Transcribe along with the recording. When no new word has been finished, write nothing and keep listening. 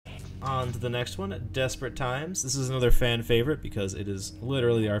on to the next one, Desperate Times. This is another fan favorite because it is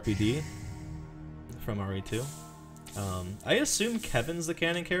literally RPD from RE2. I assume Kevin's the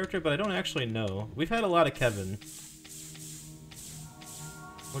canon character, but I don't actually know. We've had a lot of Kevin.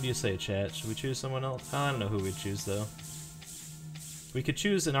 What do you say, chat? Should we choose someone else? I don't know who we'd choose, though. We could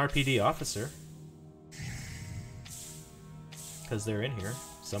choose an RPD officer. Because they're in here,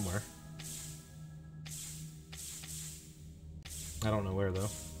 somewhere. I don't know where, though.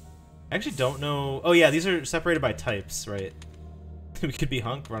 I actually don't know... Oh yeah, these are separated by types, right? We could be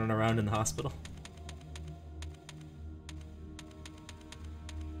Hunk running around in the hospital.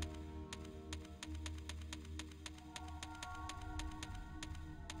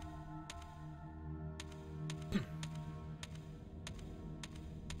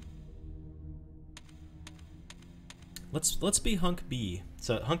 Let's be Hunk B.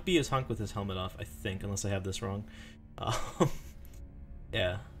 So Hunk B is Hunk with his helmet off, I think, unless I have this wrong.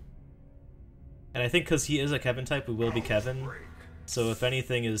 Yeah. And I think because he is a Kevin type, we will be Kevin. So if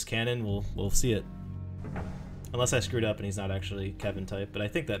anything is canon, we'll see it. Unless I screwed up and he's not actually Kevin type, but I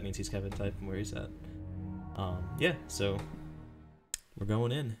think that means he's Kevin type and where he's at. Yeah, so we're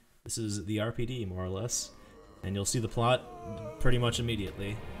going in. This is the RPD, more or less. And you'll see the plot pretty much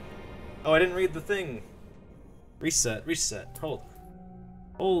immediately. Oh, I didn't read the thing! Reset, reset,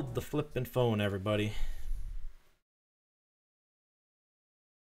 hold the flippin' phone, everybody.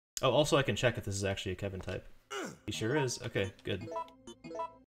 Oh, also I can check if this is actually a Kevin type. He sure is. Okay, good.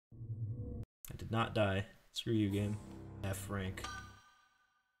 I did not die. Screw you, game. F rank.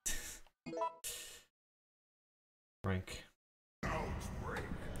 Rank. Outbreak.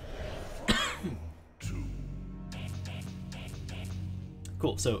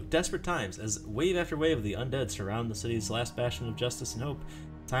 Cool, so Desperate Times. As wave after wave of the undead surround the city's last bastion of justice and hope,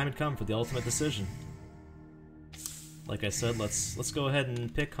 time had come for the ultimate decision. Like I said, let's go ahead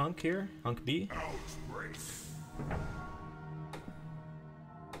and pick Hunk here. Hunk B. Outbreak.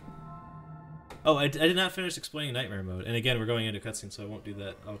 Oh, I did not finish explaining Nightmare Mode. And again, we're going into cutscene, so I won't do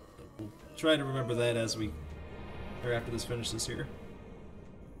that. We'll try to remember that as we... or after this finishes here.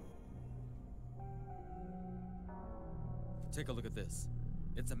 Take a look at this.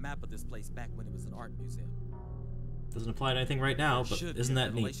 It's a map of this place back when it was an art museum. Doesn't apply to anything right now, but isn't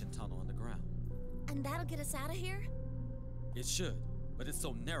that neat? Tunnel underground. And that'll get us out of here? It should, but it's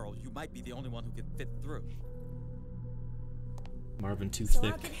so narrow you might be the only one who can fit through. Marvin too so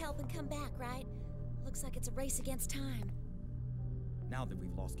thick. I'll get help and come back, right? Looks like it's a race against time. Now that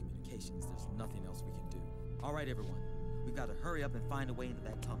we've lost communications, there's nothing else we can do. All right, everyone. We've got to hurry up and find a way into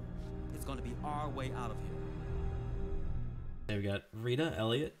that tunnel. It's going to be our way out of here. There we got Rita,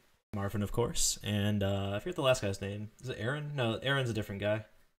 Elliot, Marvin, of course, and I forget the last guy's name. Is it Aaron? No, Aaron's a different guy.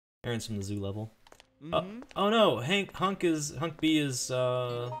 Aaron's from the zoo level. Oh no, Hunk B is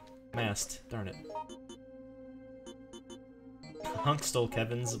masked. Darn it. Hunk stole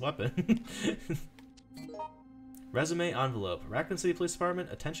Kevin's weapon. Resume envelope. Raccoon City Police Department.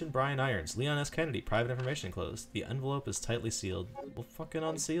 Attention, Brian Irons. Leon S. Kennedy. Private information enclosed. The envelope is tightly sealed. We'll fucking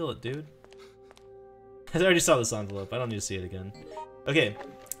unseal it, dude. I already saw this envelope. I don't need to see it again. Okay,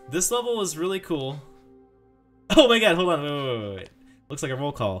 this level is really cool. Oh my god, hold on. Wait. Looks like a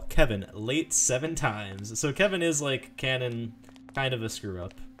roll call. Kevin, late 7 times. So Kevin is like canon, kind of a screw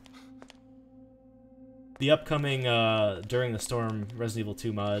up. The upcoming During the Storm Resident Evil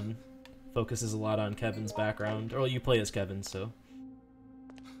 2 mod focuses a lot on Kevin's background. Or you play as Kevin, so.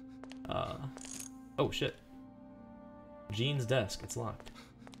 Oh shit. Jean's desk, it's locked.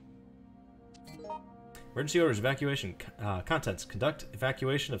 Emergency orders, evacuation, contents. Conduct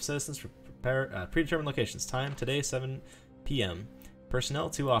evacuation of citizens for predetermined locations. Time, today, 7 p.m. Personnel,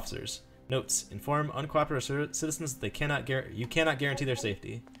 2 officers. Notes, inform uncooperative citizens that you cannot guarantee their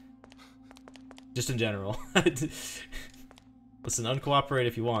safety. Just in general. Listen, uncooperate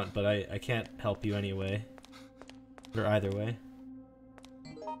if you want, but I can't help you anyway. Or either way.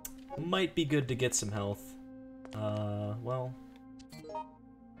 Might be good to get some health. Well.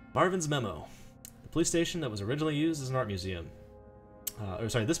 Marvin's memo. Police station that was originally used as an art museum.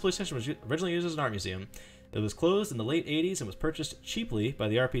 This police station was originally used as an art museum. It was closed in the late 80s and was purchased cheaply by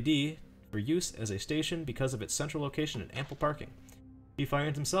the RPD for use as a station because of its central location and ample parking. Chief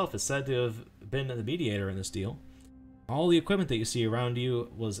Irons himself is said to have been the mediator in this deal. All the equipment that you see around you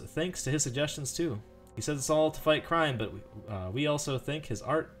was thanks to his suggestions too. He says it's all to fight crime, but we also think his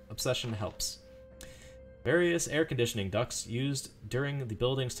art obsession helps. Various air conditioning ducts used during the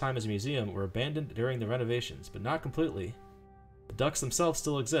building's time as a museum were abandoned during the renovations, but not completely. The ducts themselves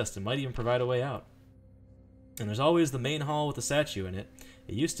still exist and might even provide a way out. And there's always the main hall with the statue in it.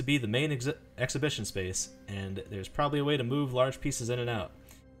 It used to be the main exhibition space, and there's probably a way to move large pieces in and out.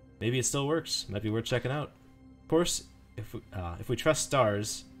 maybe it still works. Might be worth checking out. Of course, if we trust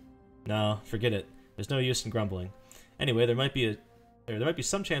stars, no, forget it. There's no use in grumbling. Anyway, there might be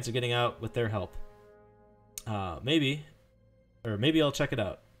some chance of getting out with their help. Maybe I'll check it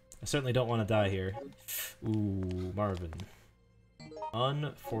out. I certainly don't want to die here. Ooh, Marvin.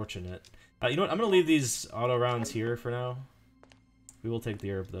 Unfortunate. You know what? I'm gonna leave these auto rounds here for now. We will take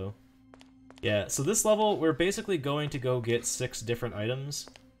the herb though. Yeah, so this level, we're basically going to go get 6 different items.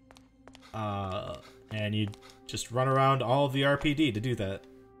 And you just run around all of the RPD to do that.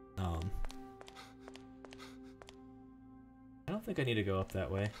 I don't think I need to go up that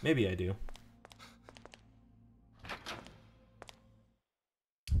way. Maybe I do.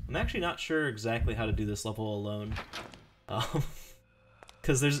 I'm actually not sure exactly how to do this level alone.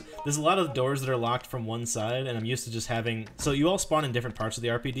 Because there's a lot of doors that are locked from one side, and I'm used to just having... So you all spawn in different parts of the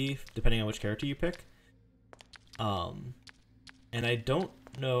RPD, depending on which character you pick. And I don't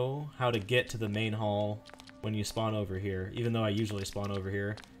know how to get to the main hall when you spawn over here, even though I usually spawn over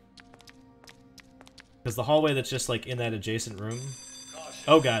here. Because the hallway that's just, like, in that adjacent room...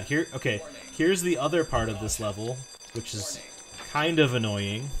 Oh god, here... Okay, here's the other part of this level, which is kind of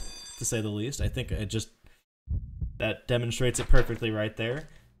annoying, to say the least. I think it just... That demonstrates it perfectly right there.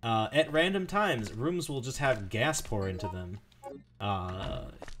 At random times, rooms will just have gas pour into them.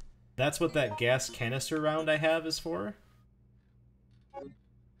 That's what that gas canister round I have is for.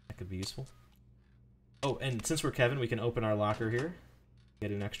 That could be useful. Oh, and since we're Kevin, we can open our locker here. Get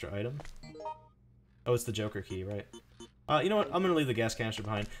an extra item. Oh, it's the Joker key, right. You know what? I'm gonna leave the gas canister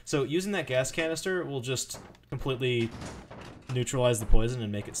behind. So using that gas canister will just completely neutralize the poison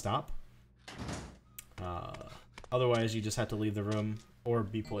and make it stop. Otherwise, you just have to leave the room or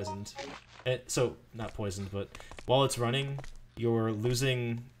be poisoned. So, not poisoned, but while it's running, you're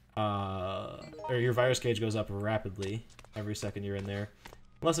losing, or your virus gauge goes up rapidly every second you're in there.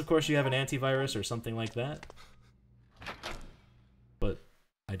 Unless, of course, you have an antivirus or something like that. But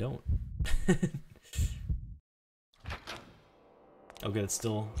I don't. Oh good, it's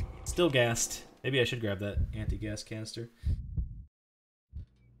still gassed. Maybe I should grab that anti-gas canister.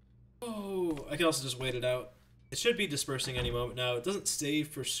 Oh, I can also just wait it out. It should be dispersing any moment now. It doesn't stay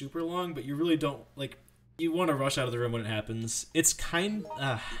for super long, but you really don't, like, you want to rush out of the room when it happens. It's kind,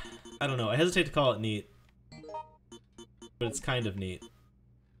 I don't know, I hesitate to call it neat. But it's kind of neat.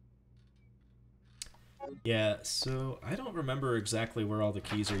 Yeah, so I don't remember exactly where all the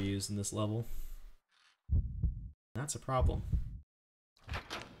keys are used in this level. That's a problem.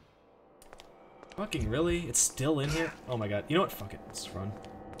 Fucking really? It's still in here? Oh my god. You know what? Fuck it. Let's run.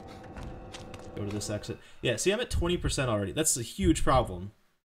 Go to this exit. Yeah, see, I'm at 20% already. That's a huge problem.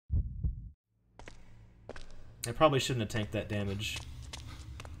 I probably shouldn't have tanked that damage.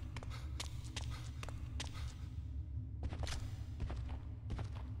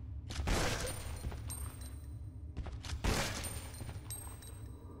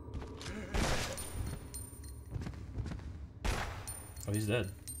 Oh, he's dead.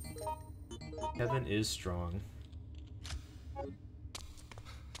 Kevin is strong.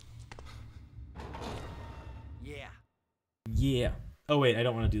 Yeah. Yeah. Oh wait, I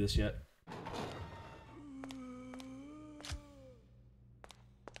don't want to do this yet.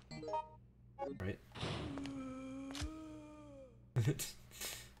 Right.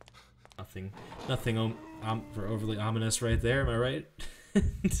 Nothing for overly ominous right there, am I right?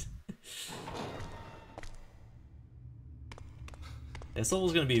 This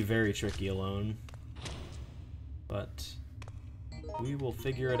level's gonna be very tricky alone, but we will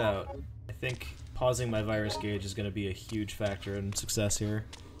figure it out. I think pausing my virus gauge is gonna be a huge factor in success here.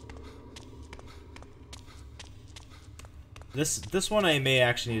 This one I may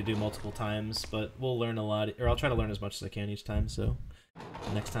actually need to do multiple times, but we'll learn a lot, or I'll try to learn as much as I can each time, so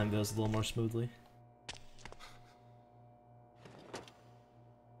the next time goes a little more smoothly.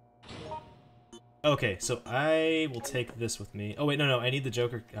 Okay, so I will take this with me. Oh wait, no, I need the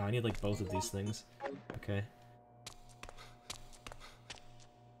Joker. I need like both of these things. Okay.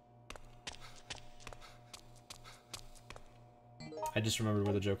 I just remembered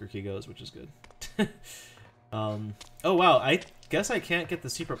where the Joker key goes, which is good. Oh wow, I guess I can't get the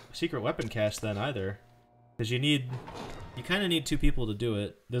secret weapon cache then either, because you kind of need 2 people to do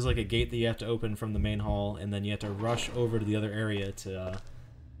it. There's like a gate that you have to open from the main hall, and then you have to rush over to the other area to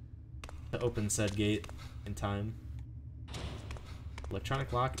open said gate in time.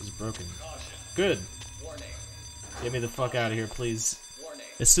 Electronic lock is broken. Good. Get me the fuck out of here, please.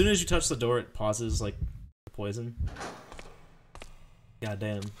 As soon as you touch the door, it pauses like poison. God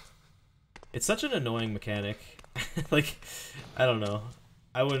damn. It's such an annoying mechanic. Like, I don't know.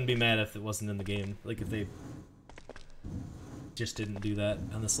 I wouldn't be mad if it wasn't in the game. Like, if they just didn't do that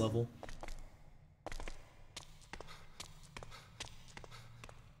on this level.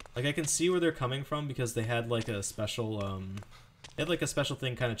 Like, I can see where they're coming from because they had like a special, they had like a special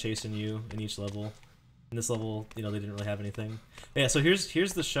thing kind of chasing you in each level. In this level, you know, they didn't really have anything. But yeah, so here's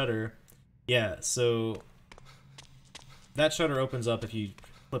the shutter. Yeah, so that shutter opens up if you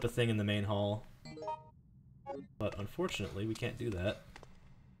flip a thing in the main hall. But unfortunately, we can't do that.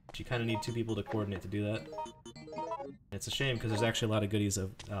 You kind of need two people to coordinate to do that. And it's a shame because there's actually a lot of goodies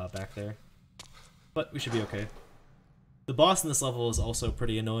back there. But we should be okay. The boss in this level is also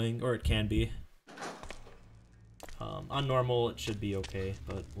pretty annoying, or it can be. On normal, it should be okay,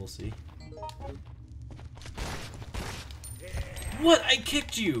 but we'll see. What? I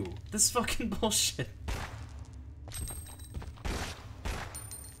kicked you! This is fucking bullshit.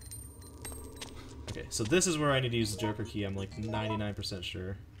 Okay, so this is where I need to use the Joker key, I'm like 99%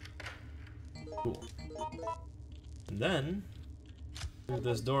 sure. Cool. And then, through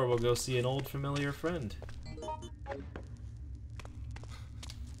this door, we'll go see an old familiar friend.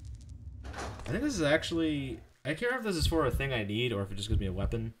 I think this is actually... I can't remember if this is for a thing I need or if it just gives me a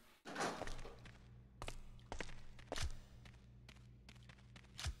weapon.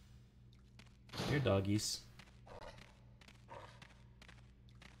 Here, doggies.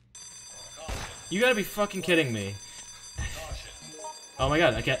 You gotta be fucking kidding me. Oh my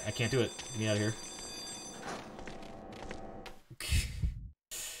god, I can't do it. Get me out of here.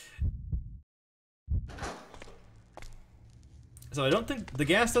 So I don't think the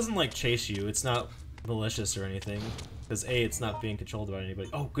gas doesn't like chase you. It's not malicious or anything. Because A, it's not being controlled by anybody.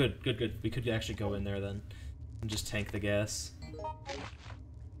 Oh, good, good, good. We could actually go in there then and just tank the gas.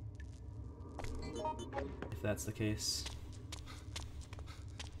 If that's the case.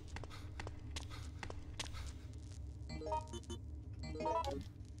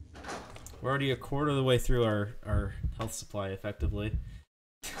 We're already a quarter of the way through our health supply, effectively.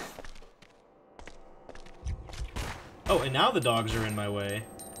 Oh, and now the dogs are in my way.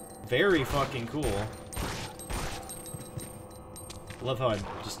 Very fucking cool. I love how I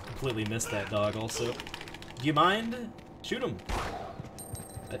just completely missed that dog, also. Do you mind? Shoot him.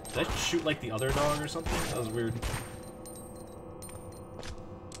 Did I shoot, like, the other dog or something? That was weird.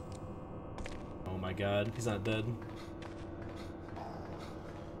 Oh my god, he's not dead.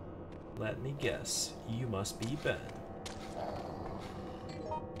 Let me guess. You must be Ben.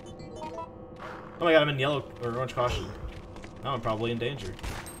 Oh my god, I'm in yellow or orange caution. Now I'm probably in danger.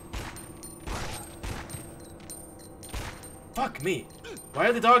 Fuck me! Why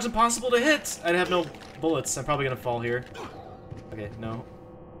are the dogs impossible to hit? I have no bullets. I'm probably gonna fall here. Okay, no.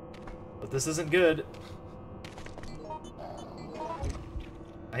 But this isn't good.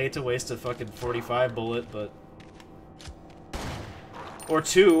 I hate to waste a fucking 45 bullet, but... Or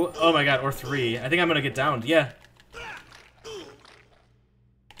 2. Oh my god, or 3. I think I'm gonna get downed. Yeah.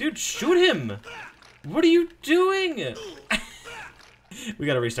 Dude, shoot him! What are you doing? We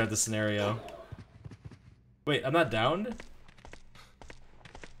gotta restart the scenario. Wait, I'm not downed?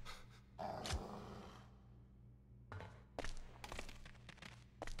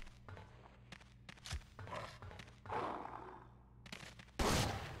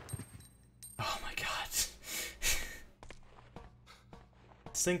 Oh my god.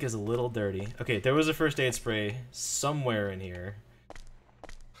 Sink is a little dirty. Okay, there was a first aid spray somewhere in here.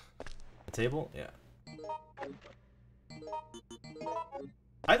 The table? Yeah.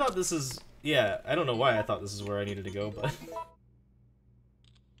 I thought this is... Yeah, I don't know why I thought this is where I needed to go, but...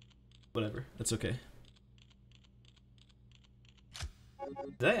 Whatever, that's okay.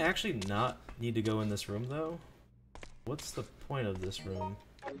 Did I actually not need to go in this room, though? What's the point of this room?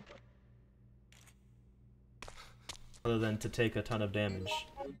 Other than to take a ton of damage.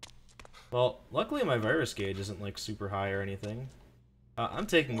 Well, luckily my virus gauge isn't, like, super high or anything. I'm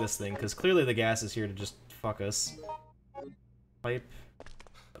taking this thing, because clearly the gas is here to just fuck us. Pipe.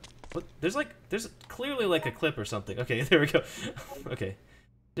 What? There's clearly like a clip or something. Okay, there we go. Okay.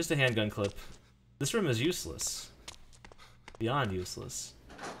 Just a handgun clip. This room is useless. Beyond useless.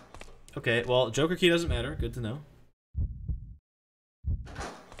 Okay, well, Joker key doesn't matter. Good to know.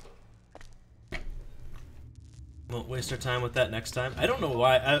 Won't waste our time with that next time. I don't know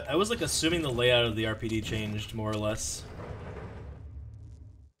why. I was like assuming the layout of the RPD changed more or less.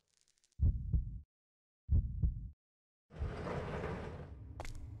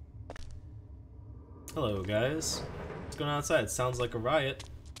 Hello, guys. What's going on outside? Sounds like a riot.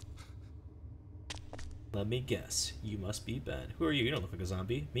 Let me guess. You must be Ben. Who are you? You don't look like a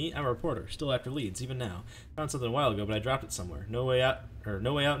zombie. Me? I'm a reporter. Still after leads, even now. Found something a while ago, but I dropped it somewhere. No way out, or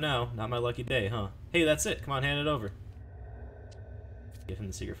no way out now. Not my lucky day, huh? Hey, that's it. Come on, hand it over. Give him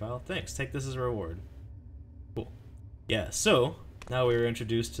the secret file. Thanks. Take this as a reward. Cool. Yeah, so now we were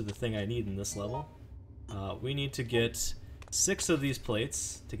introduced to the thing I need in this level. We need to get 6 of these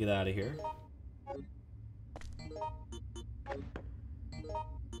plates to get out of here.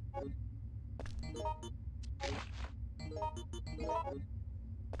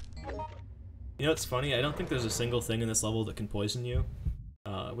 You know what's funny? I don't think there's a single thing in this level that can poison you.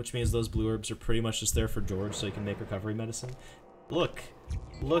 Which means those blue herbs are pretty much just there for George so he can make recovery medicine. Look.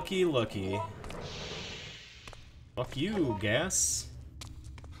 Looky, looky. Fuck you, gas.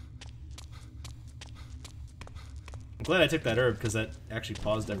 I'm glad I took that herb because that actually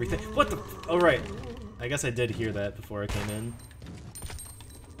paused everything. What the? Oh, right. I guess I did hear that before I came in.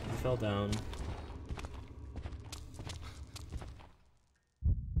 I fell down.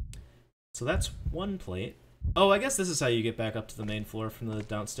 So that's 1 plate. Oh, I guess this is how you get back up to the main floor from the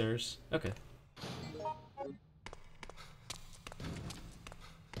downstairs. Okay.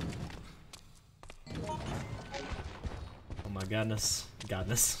 Oh my goodness.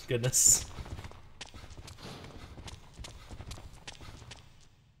 Goodness.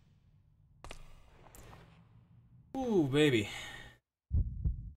 Ooh, baby.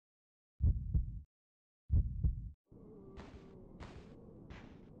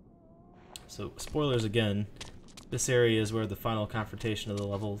 So, spoilers again, this area is where the final confrontation of the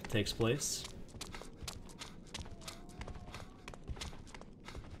level takes place.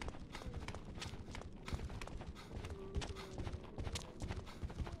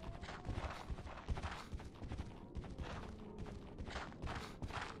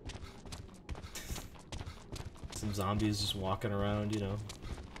 Some zombies just walking around, you know,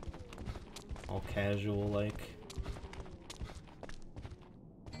 all casual-like.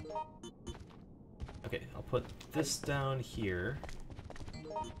 Okay, I'll put this down here.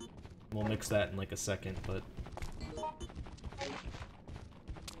 We'll mix that in like a second, but...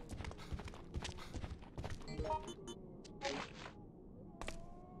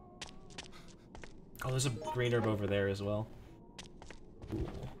 Oh, there's a green herb over there as well. Cool.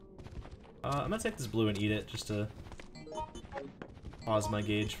 I'm gonna take this blue and eat it, just to pause my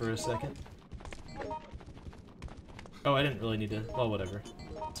gauge for a second. Oh, I didn't really need to... Well, whatever.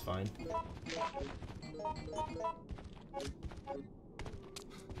 It's fine.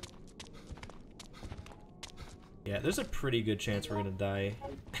 Yeah, there's a pretty good chance we're gonna die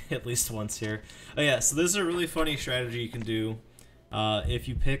at least once here. Oh yeah, so this is a really funny strategy you can do. If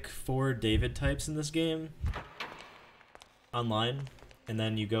you pick 4 David types in this game online, and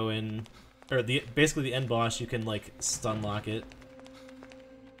then you go in, or basically the end boss, you can like stun lock it.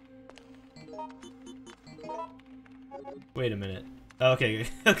 Wait a minute. Okay,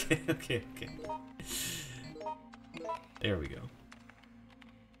 okay. There we go.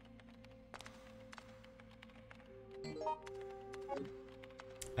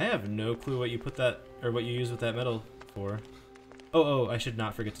 I have no clue what you put that, or what you use with that metal for. Oh, I should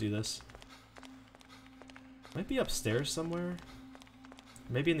not forget to do this. Might be upstairs somewhere.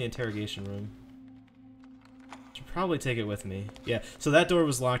 Maybe in the interrogation room. Should probably take it with me. Yeah, so that door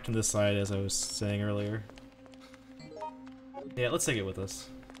was locked on this side, as I was saying earlier. Yeah, let's take it with us.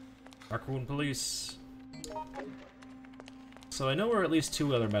 Raccoon Police. So I know where at least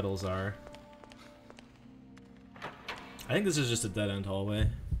 2 other metals are. I think this is just a dead-end hallway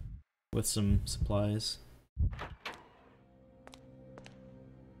with some supplies.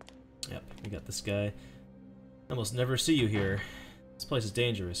 Yep, we got this guy. I almost never see you here. This place is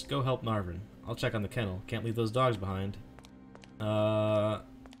dangerous. Go help Marvin. I'll check on the kennel. Can't leave those dogs behind. I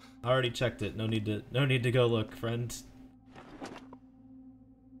already checked it. No need to go look, friend.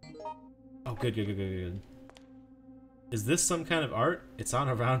 Oh, good. Is this some kind of art? It's on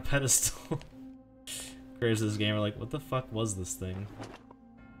a round pedestal. Creators of this game are like, what the fuck was this thing?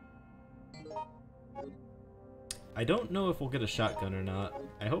 I don't know if we'll get a shotgun or not.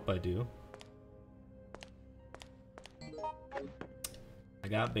 I hope I do. I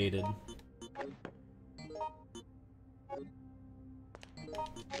got baited.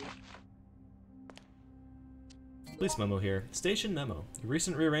 Police memo here. Station memo. The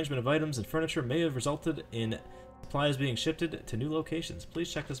recent rearrangement of items and furniture may have resulted in supplies being shifted to new locations.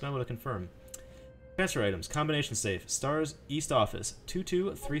 Please check this memo to confirm. Transfer items. Combination safe. Stars East Office.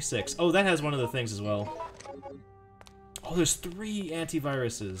 2236. Oh, that has one of the things as well. Oh, there's 3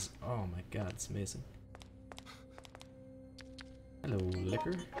 antiviruses. Oh my god, it's amazing. Hello,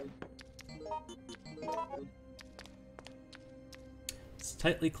 liquor. It's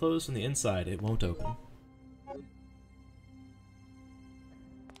tightly closed from the inside. It won't open.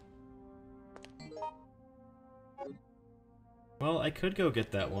 Well, I could go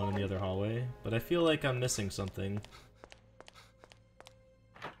get that one in the other hallway, but I feel like I'm missing something.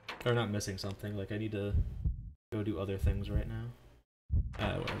 Or not missing something, like I need to go do other things right now.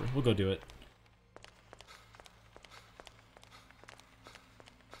 Whatever. We'll go do it.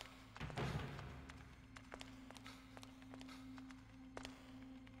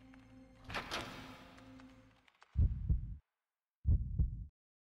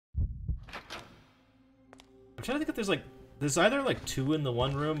 I'm trying to think if there's like, there's either like 2 in the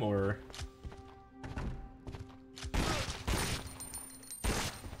one room or...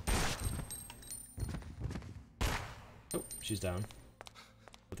 Oh, she's down.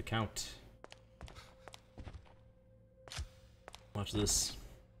 With the count. Watch this.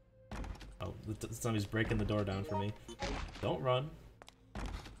 Oh, somebody's breaking the door down for me. Don't run.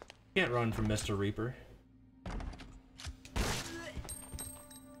 Can't run from Mr. Reaper.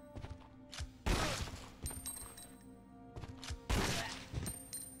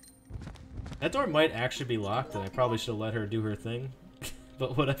 That door might actually be locked, and I probably should have let her do her thing.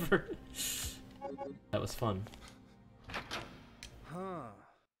 But whatever. That was fun. Huh.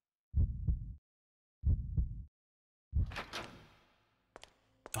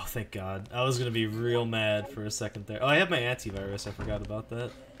 Oh, thank God. I was gonna be real mad for a second there. Oh, I have my antivirus. I forgot about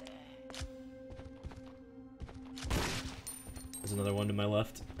that. There's another one to my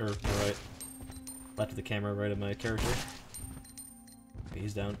left. Or my right. Left of the camera, right of my character. Okay,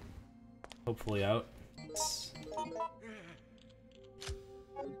 he's down. Hopefully out.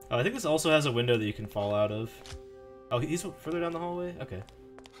 Oh, I think this also has a window that you can fall out of. Oh, he's further down the hallway? Okay.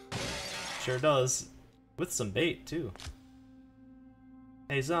 Sure does. With some bait, too.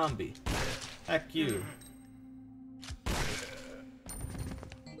 Hey, zombie. Heck you.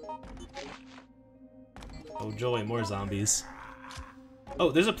 Oh, joy, more zombies.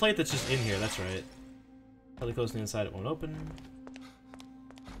 Oh, there's a plate that's just in here, that's right. Really close to the inside, it won't open.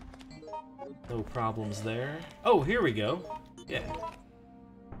 No problems there. Oh, here we go. Yeah.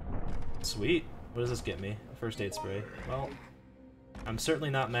 Sweet. What does this get me? A first aid spray. Well, I'm certainly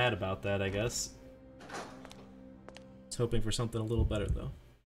not mad about that, I guess. It's hoping for something a little better, though.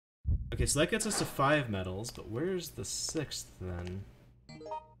 Okay, so that gets us to 5 medals, but where's the 6th, then?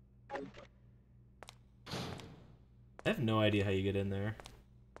 I have no idea how you get in there.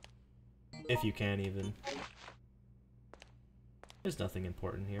 If you can, even. There's nothing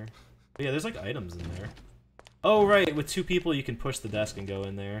important here. But yeah, there's like items in there. Oh, right, with 2 people you can push the desk and go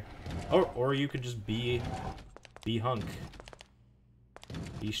in there. Or you can just be Hunk.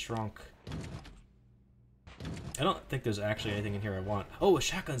 Be shrunk. I don't think there's actually anything in here I want. Oh, a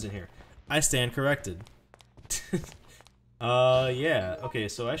shotgun's in here. I stand corrected. Yeah. Okay,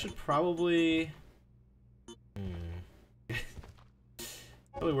 so I should probably...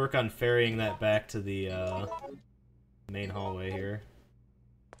 probably work on ferrying that back to the, main hallway here.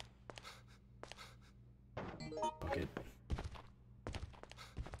 Fuck it.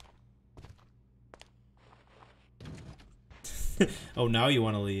 Oh, now you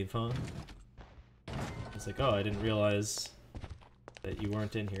want to leave, huh? It's like, oh, I didn't realize that you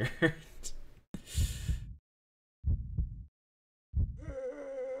weren't in here.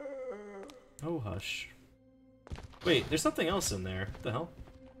 Oh, hush. Wait, there's something else in there. What the hell?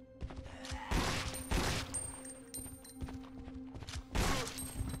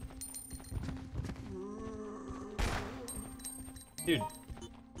 Dude. I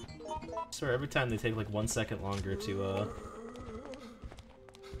swear, every time they take like 1 second longer to,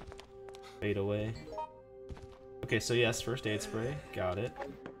 fade away. Okay, so yes, first aid spray. Got it.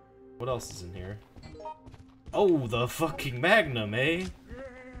 What else is in here? Oh, the fucking Magnum, eh?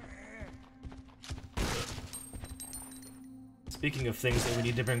 Speaking of things that we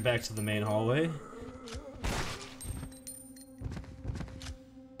need to bring back to the main hallway.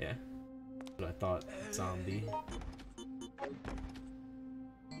 Yeah. That's what I thought. Zombie.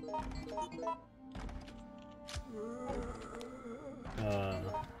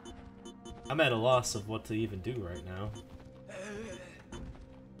 I'm at a loss of what to even do right now.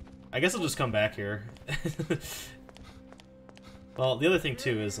 I guess I'll just come back here. Well, the other thing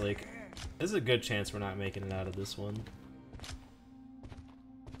too is, like, there's a good chance we're not making it out of this one.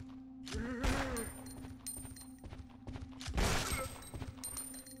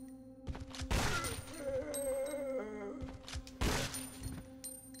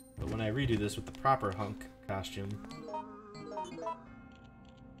 But when I redo this with the proper Hunk costume,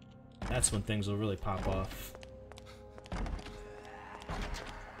 that's when things will really pop off.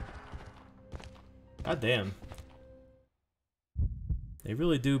 God damn. They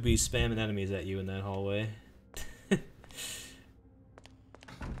really do be spamming enemies at you in that hallway.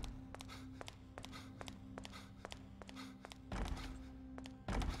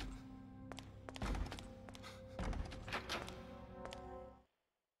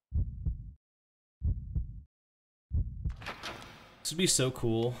 This would be so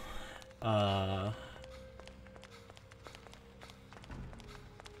cool.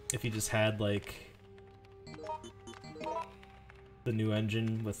 If you just had like the new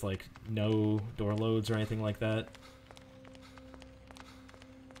engine with like no door loads or anything like that.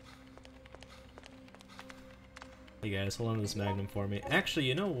 Hey guys, hold on to this Magnum for me. Actually,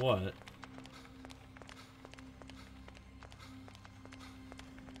 you know what?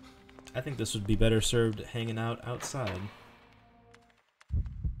 I think this would be better served hanging out outside.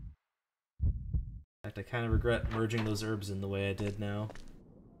 In fact, I kind of regret merging those herbs in the way I did now.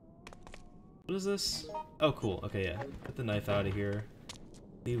 What is this? Oh, cool. Okay, yeah. Get the knife out of here.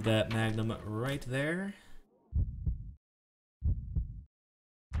 Leave that Magnum right there.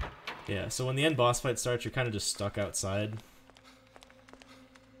 Yeah, so when the end boss fight starts, you're kind of just stuck outside.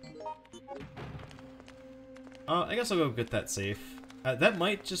 I guess I'll go get that safe. That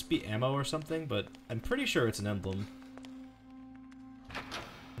might just be ammo or something, but I'm pretty sure it's an emblem.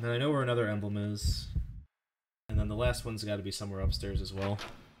 And then I know where another emblem is. And then the last one's got to be somewhere upstairs as well.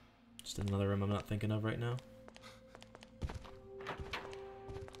 Just in another room I'm not thinking of right now.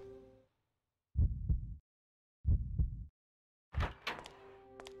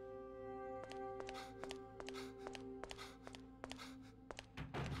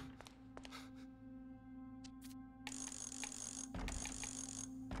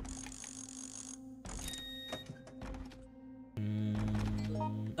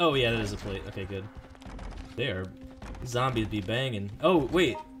 Oh yeah, that is a plate. Okay, good. There. Zombies be banging. Oh,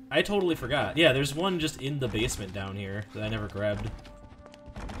 wait. I totally forgot. Yeah, there's one just in the basement down here that I never grabbed.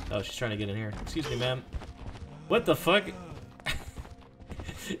 Oh, she's trying to get in here. Excuse me, ma'am. What the fuck?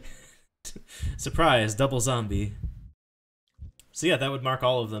 Surprise, double zombie. So yeah, that would mark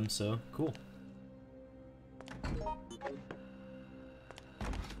all of them, so cool.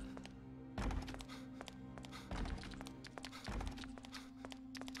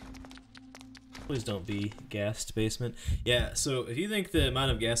 Please don't be gassed, basement. Yeah, so if you think the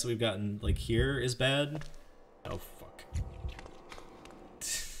amount of gas that we've gotten, like, here is bad... Oh, fuck.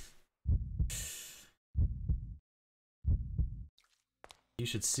 You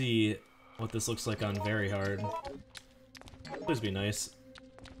should see what this looks like on very hard. Please be nice.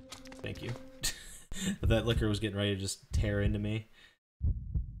 Thank you. That liquor was getting ready to just tear into me.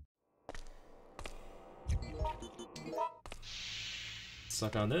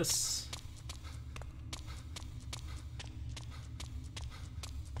 Suck on this.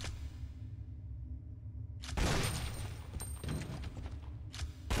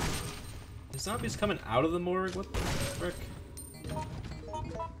 Zombies coming out of the morgue? What the frick?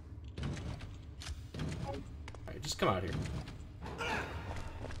 Alright, just come out here.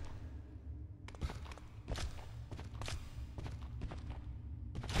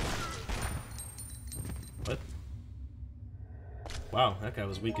 What? Wow, that guy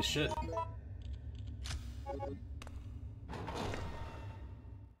was weak as shit.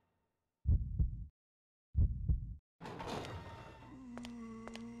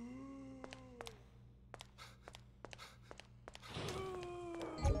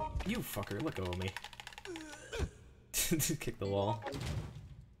 You fucker, let go of me. Kick the wall.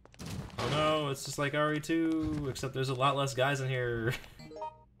 Oh no, it's just like RE2, except there's a lot less guys in here.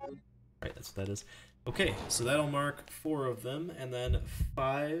 Right, that's what that is. Okay, so that'll mark 4 of them, and then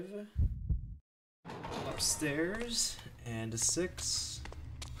 5 upstairs, and 6.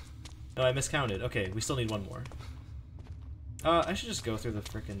 Oh, I miscounted. Okay, we still need 1 more. I should just go through the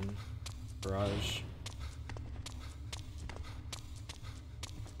frickin' garage.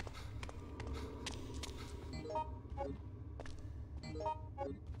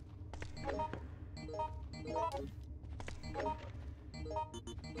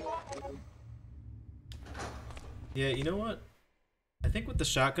 Yeah, you know what? I think with the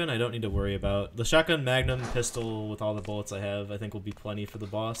shotgun, I don't need to worry about... The shotgun, magnum, pistol, with all the bullets I have, I think will be plenty for the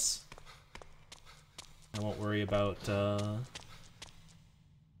boss. I won't worry about,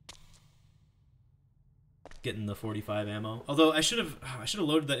 getting the 45 ammo. Although, I should have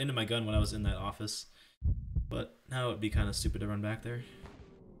loaded that into my gun when I was in that office. But now it'd be kind of stupid to run back there.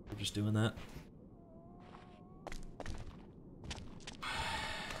 We're just doing that.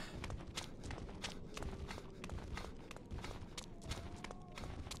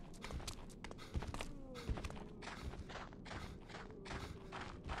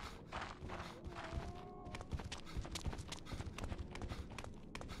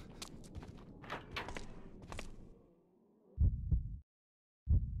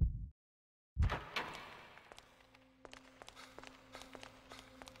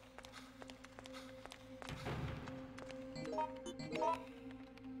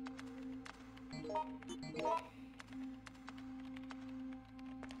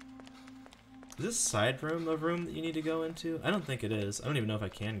 Is this side room a room that you need to go into? I don't think it is. I don't even know if I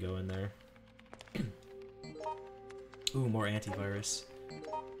can go in there. Ooh, more antivirus.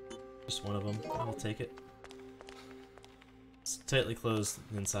 Just one of them. I'll take it. It's tightly closed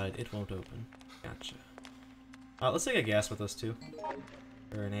inside. It won't open. Gotcha. Let's take a gas with us too.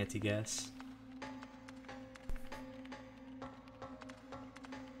 Or an anti-gas.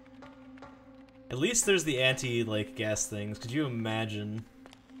 At least there's the anti, gas things. Could you imagine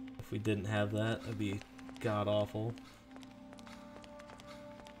if we didn't have that? That'd be god-awful.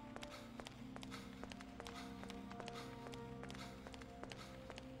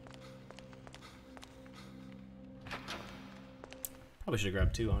 Probably should have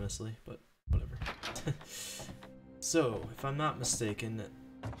grabbed two, honestly, but whatever. So, if I'm not mistaken,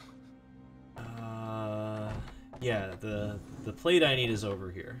 yeah, the plate I need is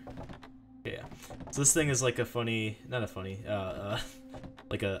over here. Yeah. So this thing is like a funny, not a funny,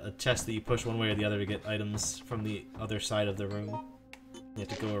 like a chest that you push one way or the other to get items from the other side of the room. You have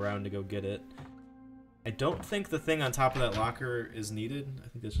to go around to go get it. I don't think the thing on top of that locker is needed. I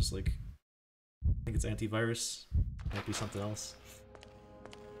think it's just like, I think it's antivirus. Might be something else.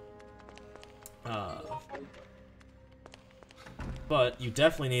 But you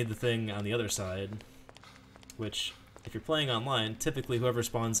definitely need the thing on the other side, which, if you're playing online, typically whoever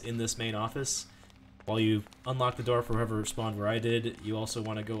spawns in this main office, while you unlock the door for whoever spawned where I did, you also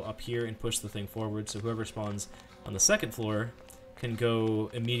want to go up here and push the thing forward, so whoever spawns on the second floor can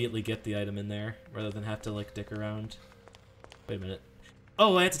go immediately get the item in there, rather than have to, dick around. Wait a minute.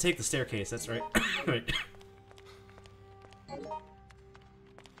 Oh, I had to take the staircase, that's right. Right.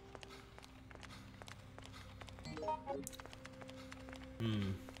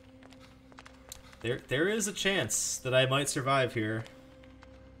 There is a chance that I might survive here.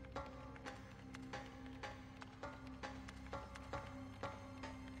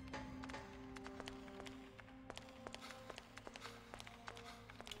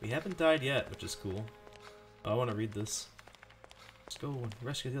 We haven't died yet, which is cool. Oh, I want to read this. Let's go and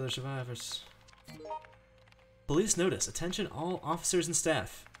rescue the other survivors. Police notice. Attention all officers and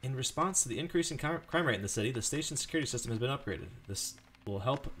staff. In response to the increasing crime rate in the city, the station's security system has been upgraded. This will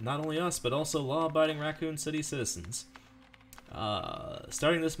help not only us, but also law-abiding Raccoon City citizens.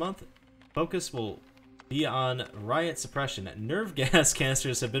 Starting this month, focus will be on riot suppression. Nerve gas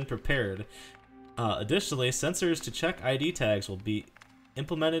canisters have been prepared. Additionally, sensors to check ID tags will be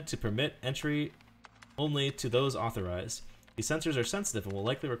implemented to permit entry only to those authorized. These sensors are sensitive and will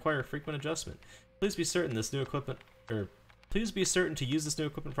likely require frequent adjustment. Please be certain this new equipment, please be certain to use this new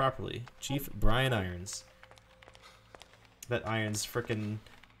equipment properly. Chief Brian Irons. Bet Irons frickin'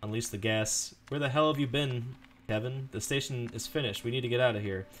 unleashed the gas. Where the hell have you been, Kevin? The station is finished. We need to get out of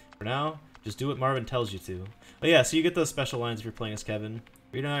here. For now, just do what Marvin tells you to. Oh yeah, so you get those special lines if you're playing as Kevin.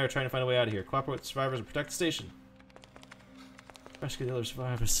 Reed and I are trying to find a way out of here. Cooperate with survivors and protect the station. Rescue the other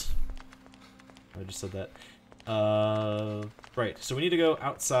survivors. I just said that. Right, so we need to go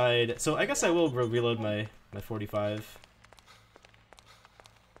outside. So I guess I will reload my 45.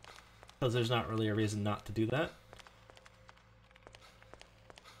 Because there's not really a reason not to do that.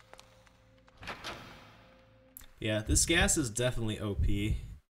 Yeah, this gas is definitely OP.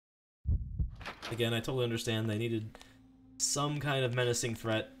 Again, I totally understand they needed some kind of menacing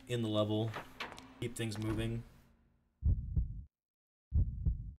threat in the level. Keep things moving.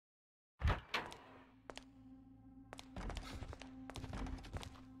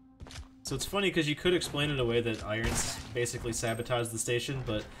 So it's funny because you could explain it away that Irons basically sabotaged the station,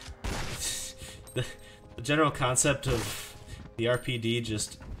 but the general concept of the RPD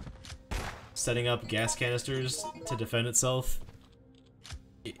just setting up gas canisters to defend itself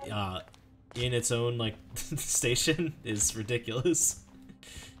in its own, station is ridiculous.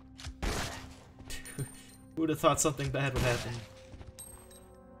 Who would have thought something bad would happen?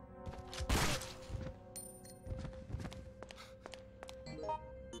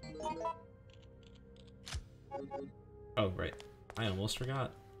 Oh, right. I almost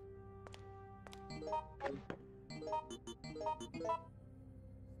forgot.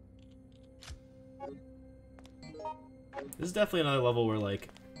 This is definitely another level where,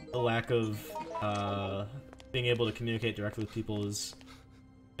 the lack of, being able to communicate directly with people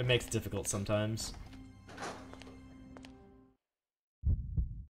it makes it difficult sometimes.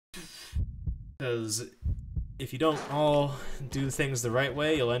 Because if you don't all do things the right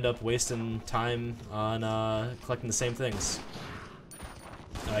way, you'll end up wasting time on, collecting the same things.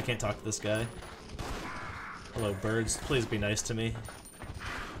 Oh, I can't talk to this guy. Hello, birds. Please be nice to me.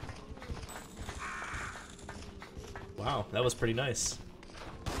 Wow, that was pretty nice.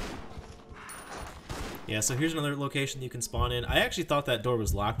 Yeah, so here's another location you can spawn in. I actually thought that door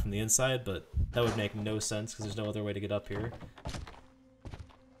was locked from the inside, but that would make no sense because there's no other way to get up here.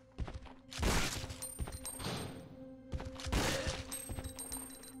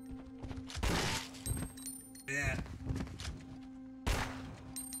 Yeah.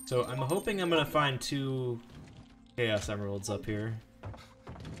 So I'm hoping I'm gonna find 2 Chaos Emeralds up here.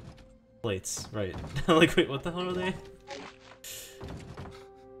 Plates, right. Like, wait, what the hell are they?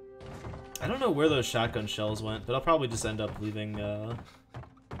 I don't know where those shotgun shells went, but I'll probably just end up leaving them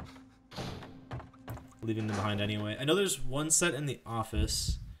behind anyway. I know there's one set in the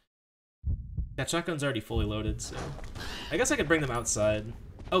office. That shotgun's already fully loaded, so I guess I could bring them outside.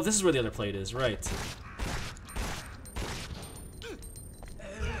 Oh, this is where the other plate is, right.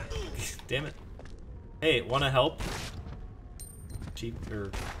 Damn it. Hey, wanna help? Chief,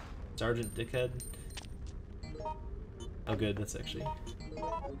 or Sergeant Dickhead? Oh good, that's actually...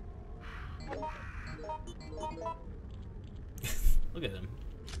 Look at him.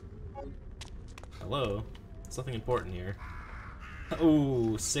 Hello? Something important here.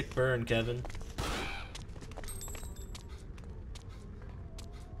 Oh, sick burn, Kevin.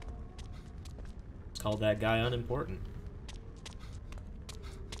 Call that guy unimportant.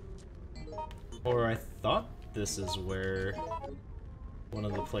 Or I thought this is where one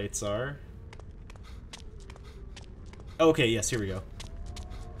of the plates are. Okay, yes, here we go.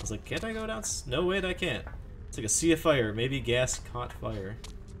 I was like, can't I go down? No, wait, I can't. It's like a sea of fire. Maybe gas caught fire.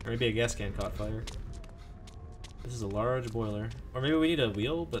 Or maybe a gas can caught fire. This is a large boiler. Or maybe we need a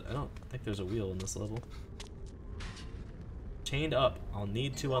wheel, but I don't think there's a wheel in this level. Chained up. I'll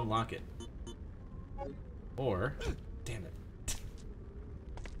need to unlock it. Or... Damn it.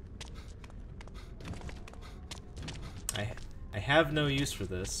 I have no use for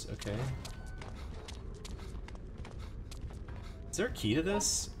this, okay. Is there a key to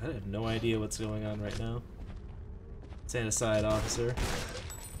this? I have no idea what's going on right now. Stand aside, officer.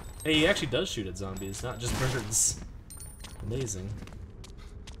 Hey, he actually does shoot at zombies, not just birds. Amazing.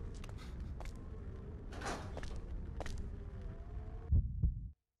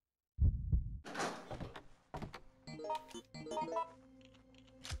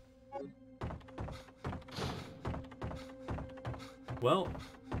 Well,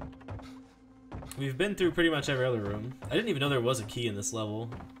 we've been through pretty much every other room. I didn't even know there was a key in this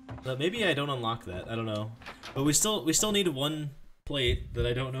level. But maybe I don't unlock that. I don't know. But we still need one plate that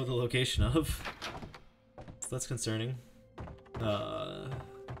I don't know the location of. So that's concerning.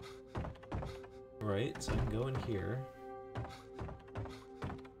 Right, so I can go in here.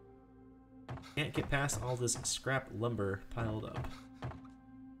 Can't get past all this scrap lumber piled up.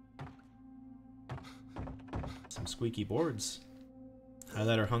 Some squeaky boards. Either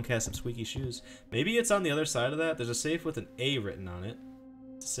that or Hunk has some squeaky shoes. Maybe it's on the other side of that. There's a safe with an A written on it.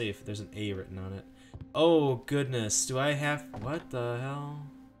 It's a safe. There's an A written on it. Oh, goodness. Do I have... What the hell?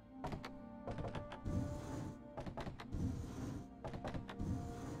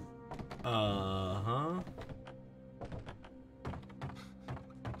 Uh-huh.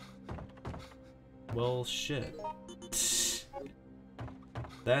 Well, shit.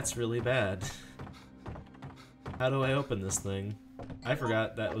 That's really bad. How do I open this thing? I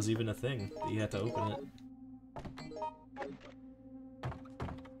forgot that was even a thing, that you had to open it.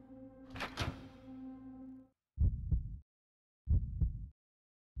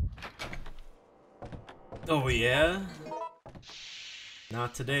 Oh yeah?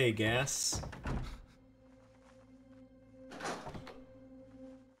 Not today, gas.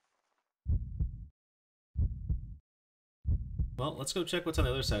 Well, let's go check what's on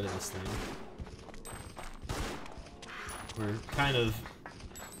the other side of this thing. We're kind of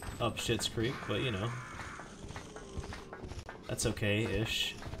up Shit's Creek, but you know. That's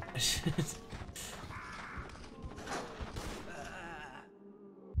okay-ish.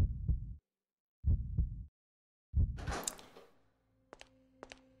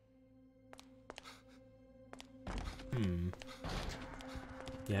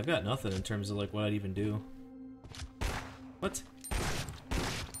 Yeah, I've got nothing in terms of like what I'd even do. What?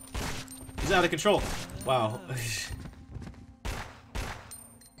 He's out of control! Wow.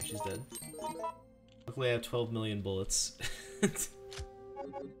 She's dead. Luckily I have 12 million bullets. I'm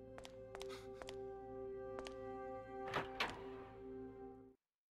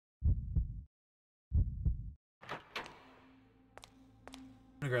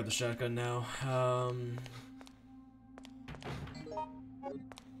gonna grab the shotgun now.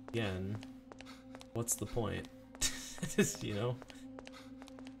 Again, what's the point? You know?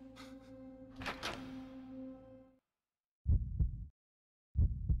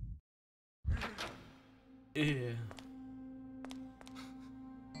 Yeah.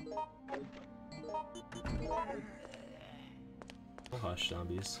 Oh hush,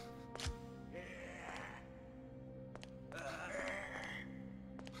 zombies.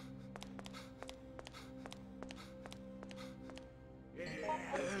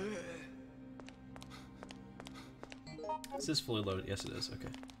 This is fully loaded. Yes, it is. Okay.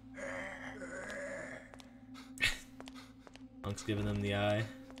 Hunk's giving them the eye.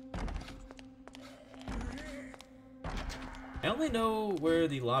 I only know where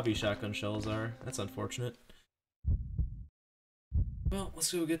the lobby shotgun shells are. That's unfortunate. Well,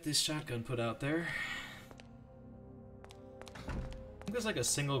 let's go get this shotgun put out there. I think there's like a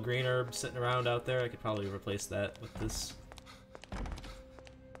single green herb sitting around out there. I could probably replace that with this.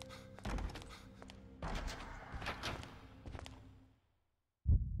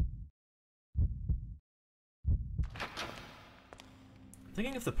 I'm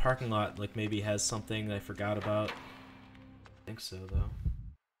thinking if the parking lot like maybe has something that I forgot about. I think so though.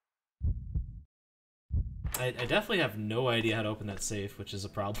 I definitely have no idea how to open that safe, which is a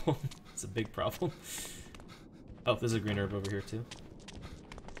problem. It's a big problem. Oh, there's a green herb over here too.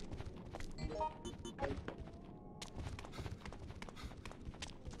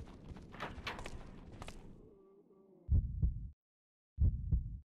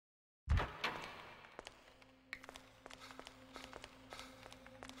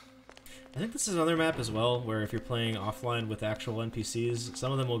 I think this is another map as well, where if you're playing offline with actual NPCs,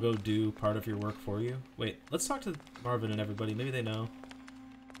 some of them will go do part of your work for you. Wait, let's talk to Marvin and everybody. Maybe they know.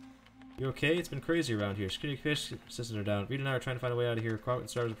 You okay? It's been crazy around here. Security systems are down. Reed and I are trying to find a way out of here. Cooperate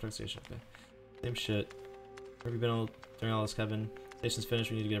with Stars Protect Station. Okay. Same shit. Where have you been during all this, Kevin? Station's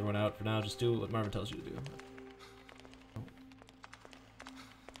finished. We need to get everyone out. For now, just do what Marvin tells you to do.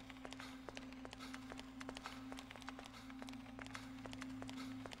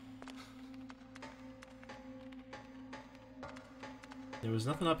 There was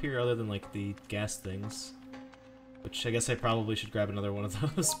nothing up here other than like the gas things, which I guess I probably should grab another one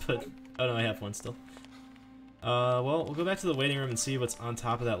of those, but oh no, I have one still. Well, we'll go back to the waiting room and see what's on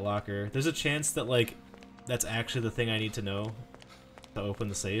top of that locker. There's a chance that like that's actually the thing I need to know to open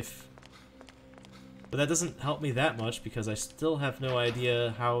the safe, but that doesn't help me that much because I still have no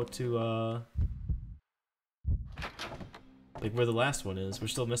idea how to like where the last one is. We're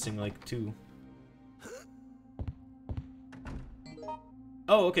still missing like 2.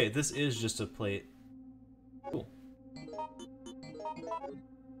 Oh, okay, this is just a plate. Cool.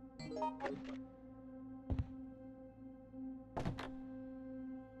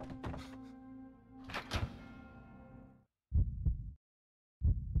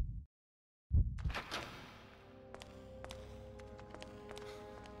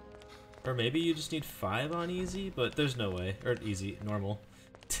 Or maybe you just need 5 on easy, but there's no way. Or easy, normal.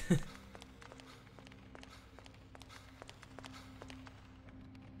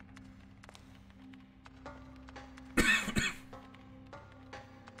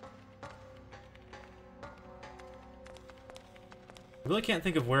 I really can't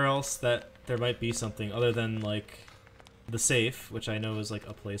think of where else that there might be something other than like the safe, which I know is like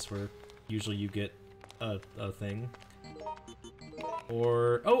a place where usually you get a thing.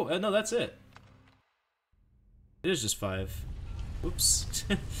 Or oh no, that's it. It is just 5. Oops.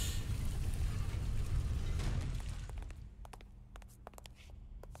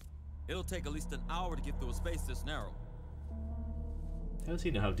 It'll take at least an hour to get through a space this narrow. How does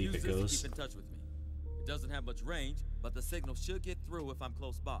he know how deep Use it this to goes? keep in touch with me. It doesn't have much range, but the signal should get through if I'm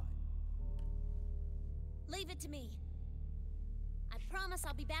close by. Leave it to me. I promise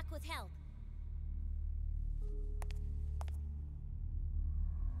I'll be back with help.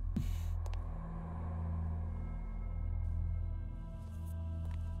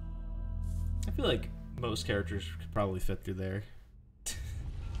 I feel like most characters could probably fit through there.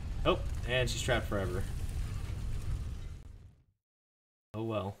 Oh, and she's trapped forever. Oh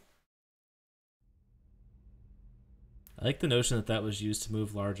well. I like the notion that that was used to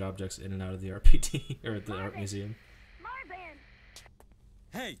move large objects in and out of the RPD, or the art museum. Marvin!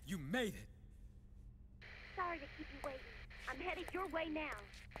 Hey, you made it! Sorry to keep you waiting. I'm headed your way now.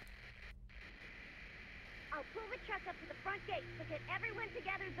 I'll pull the truck up to the front gate to get everyone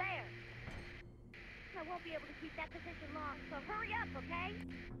together there. I won't be able to keep that position long, so hurry up, okay?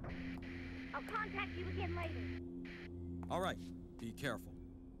 I'll contact you again later. All right, be careful.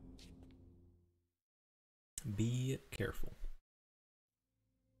 Be careful.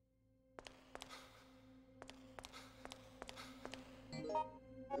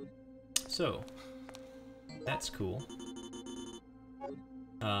 So, that's cool.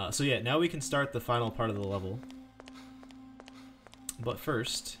 So yeah, now we can start the final part of the level. But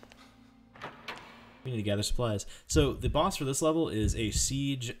first, we need to gather supplies. So the boss for this level is a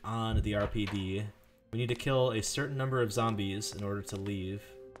siege on the RPD. We need to kill a certain number of zombies in order to leave.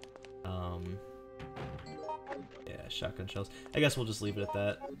 Yeah, shotgun shells. I guess we'll just leave it at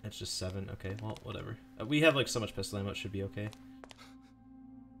that. It's just 7. Okay, well, whatever. We have like so much pistol ammo, it should be okay.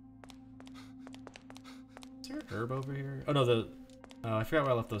 Is there an herb over here? Oh no, oh, I forgot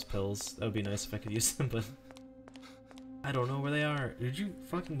where I left those pills. That would be nice if I could use them, but I don't know where they are. Did you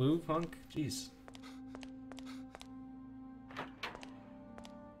fucking move, Hunk? Jeez.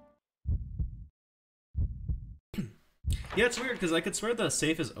 Yeah, it's weird, because I could swear the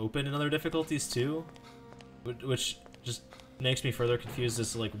safe is open in other difficulties, too. Which just makes me further confused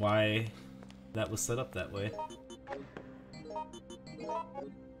as to, like, why that was set up that way. Well,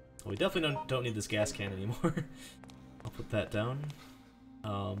 we definitely don't need this gas can anymore. I'll put that down.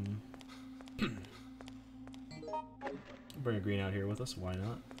 Bring a green out here with us, why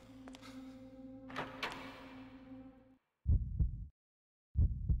not?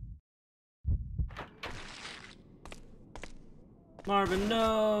 Marvin,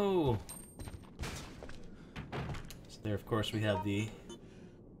 no! So there, of course, we have the...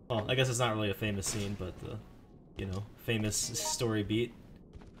 Well, I guess it's not really a famous scene, but the, you know, famous story beat.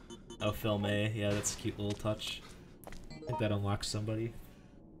 Oh, film A. Yeah, that's a cute little touch. I think that unlocks somebody.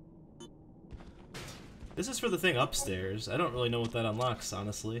 This is for the thing upstairs. I don't really know what that unlocks,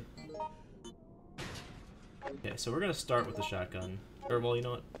 honestly. Okay, so we're gonna start with the shotgun. Or, well, you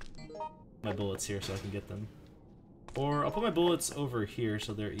know what? My bullets here so I can get them. Or I'll put my bullets over here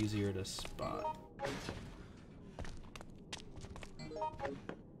so they're easier to spot.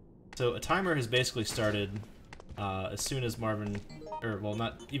 So a timer has basically started as soon as Marvin, or well,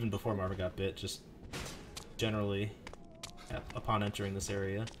 not even before Marvin got bit, just generally upon entering this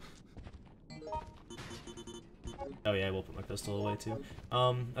area. Oh yeah, I will put my pistol away too.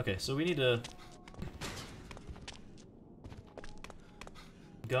 Okay, so we need to...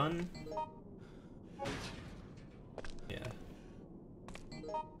 Gun. Yeah.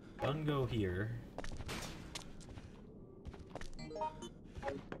 Gun go here.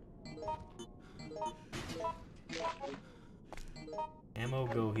 Ammo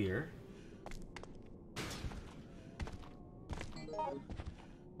go here.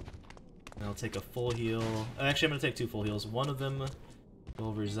 And I'll take a full heal. Actually, I'm gonna take 2 full heals. One of them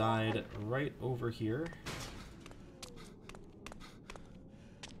will reside right over here.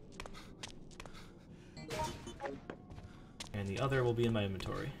 And the other will be in my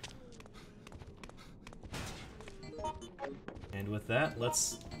inventory. And with that,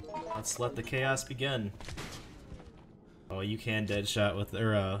 let's let the chaos begin. Oh, you can dead shot with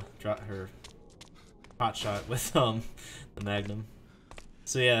drop her hot shot with the Magnum.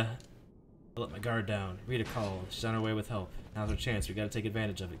 So yeah, I let my guard down. Read a call. She's on her way with help. Now's our chance. We gotta take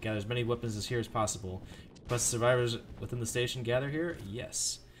advantage of it. Gather as many weapons as here as possible. Request survivors within the station gather here.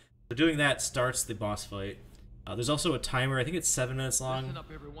 Yes. So doing that starts the boss fight. There's also a timer. I think it's 7 minutes long. Listen up,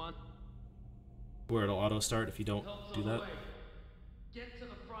 everyone. Where it'll auto start if you don't do that. Get to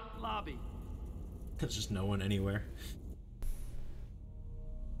the front lobby. There's just no one anywhere.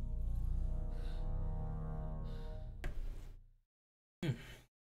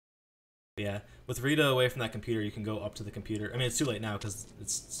 Yeah, with Rita away from that computer, you can go up to the computer. I mean, it's too late now because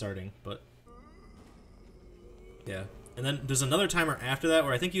it's starting, but yeah. And then there's another timer after that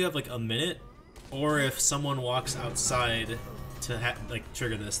where I think you have like a minute, or if someone walks outside to like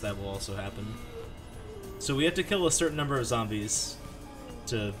trigger this, that will also happen. So we have to kill a certain number of zombies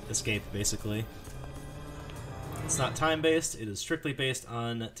to escape, basically. It's not time-based, it is strictly based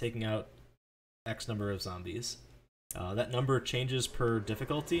on taking out X number of zombies. That number changes per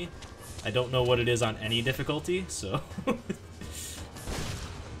difficulty. I don't know what it is on any difficulty, so...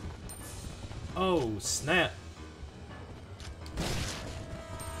 Oh, snap!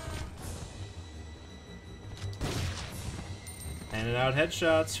 Handing out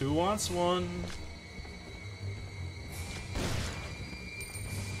headshots, who wants one?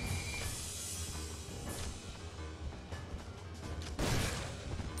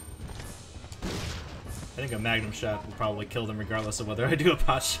 I think a Magnum shot will probably kill them regardless of whether I do a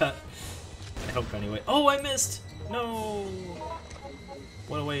pot shot. I hope anyway. Oh, I missed! No!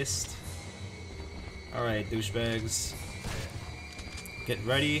 What a waste. Alright, douchebags. Get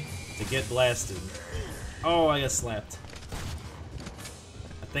ready to get blasted. Oh, I got slapped.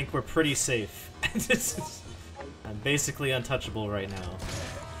 I think we're pretty safe. I'm basically untouchable right now.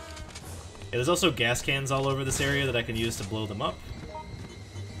 Yeah, there's also gas cans all over this area that I can use to blow them up.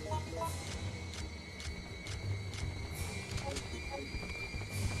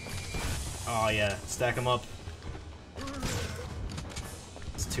 Oh yeah, stack them up.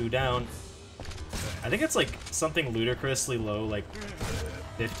 It's 2 down. I think it's like something ludicrously low, like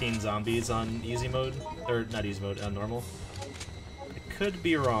 15 zombies on easy mode, or not easy mode, on normal. I could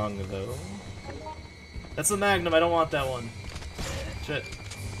be wrong though. That's the Magnum. I don't want that one. Shit.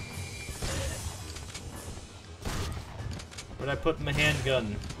 Where'd I put my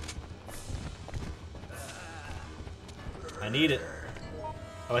handgun? I need it.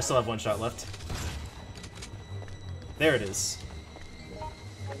 Oh, I still have one shot left. There it is.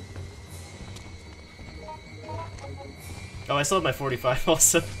 Oh, I still have my 45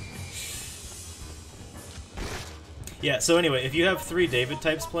 also. Yeah, so anyway, if you have 3 David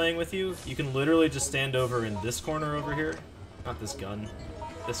types playing with you, you can literally just stand over in this corner over here. Not this gun.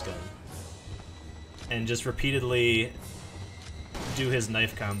 This gun. And just repeatedly do his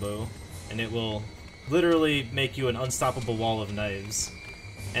knife combo, and it will literally make you an unstoppable wall of knives.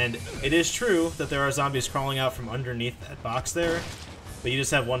 And it is true that there are zombies crawling out from underneath that box there, but you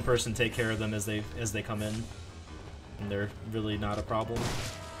just have one person take care of them as they come in, and they're really not a problem.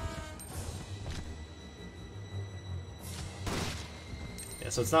 Yeah,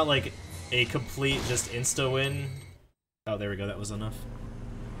 so it's not like a complete just insta-win. Oh, there we go, that was enough.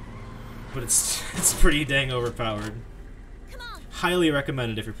 But it's pretty dang overpowered. Highly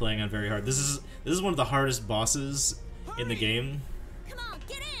recommended if you're playing on very hard. This is one of the hardest bosses in the game. Come on,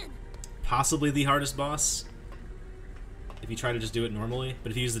 get in. Possibly the hardest boss if you try to just do it normally,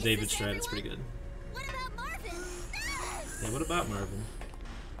 but if you use the David strat, it's pretty good. What about Marvin? Yeah, what about Marvin?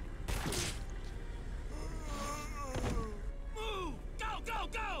 Move! Go, go,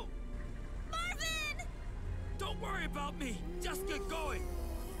 go! Marvin! Don't worry about me. Just get going.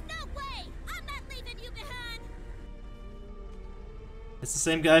 No way! I'm not leaving you behind. It's the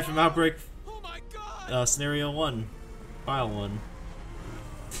same guy from Outbreak Oh my god! Scenario 1. File 1.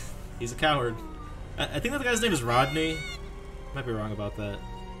 He's a coward. I think that the guy's name is Rodney. Might be wrong about that.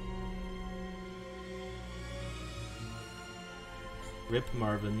 Rip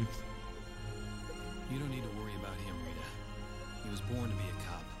Marvin. You don't need to worry about him, Rita. He was born to be a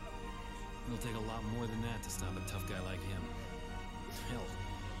cop. It'll take a lot more than that to stop a tough guy like him. Hell,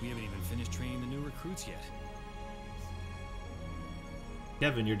 we haven't even finished training the new recruits yet.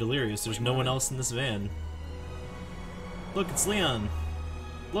 Kevin, you're delirious. There's no one else in this van. Look, it's Leon.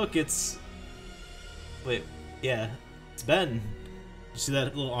 Look, it's... Wait, yeah. It's Ben. You see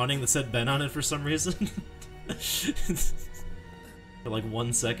that little awning that said Ben on it for some reason? For like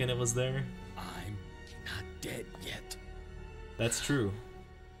 1 second it was there. I'm not dead yet. That's true.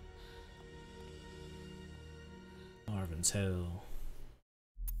 Marvin's Hell.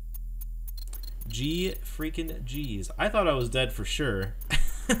 G freaking G's. I thought I was dead for sure.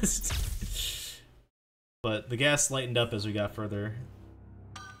 But the gas lightened up as we got further.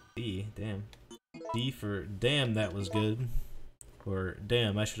 D, damn. D for damn, that was good. Or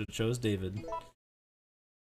damn, I should have chose David.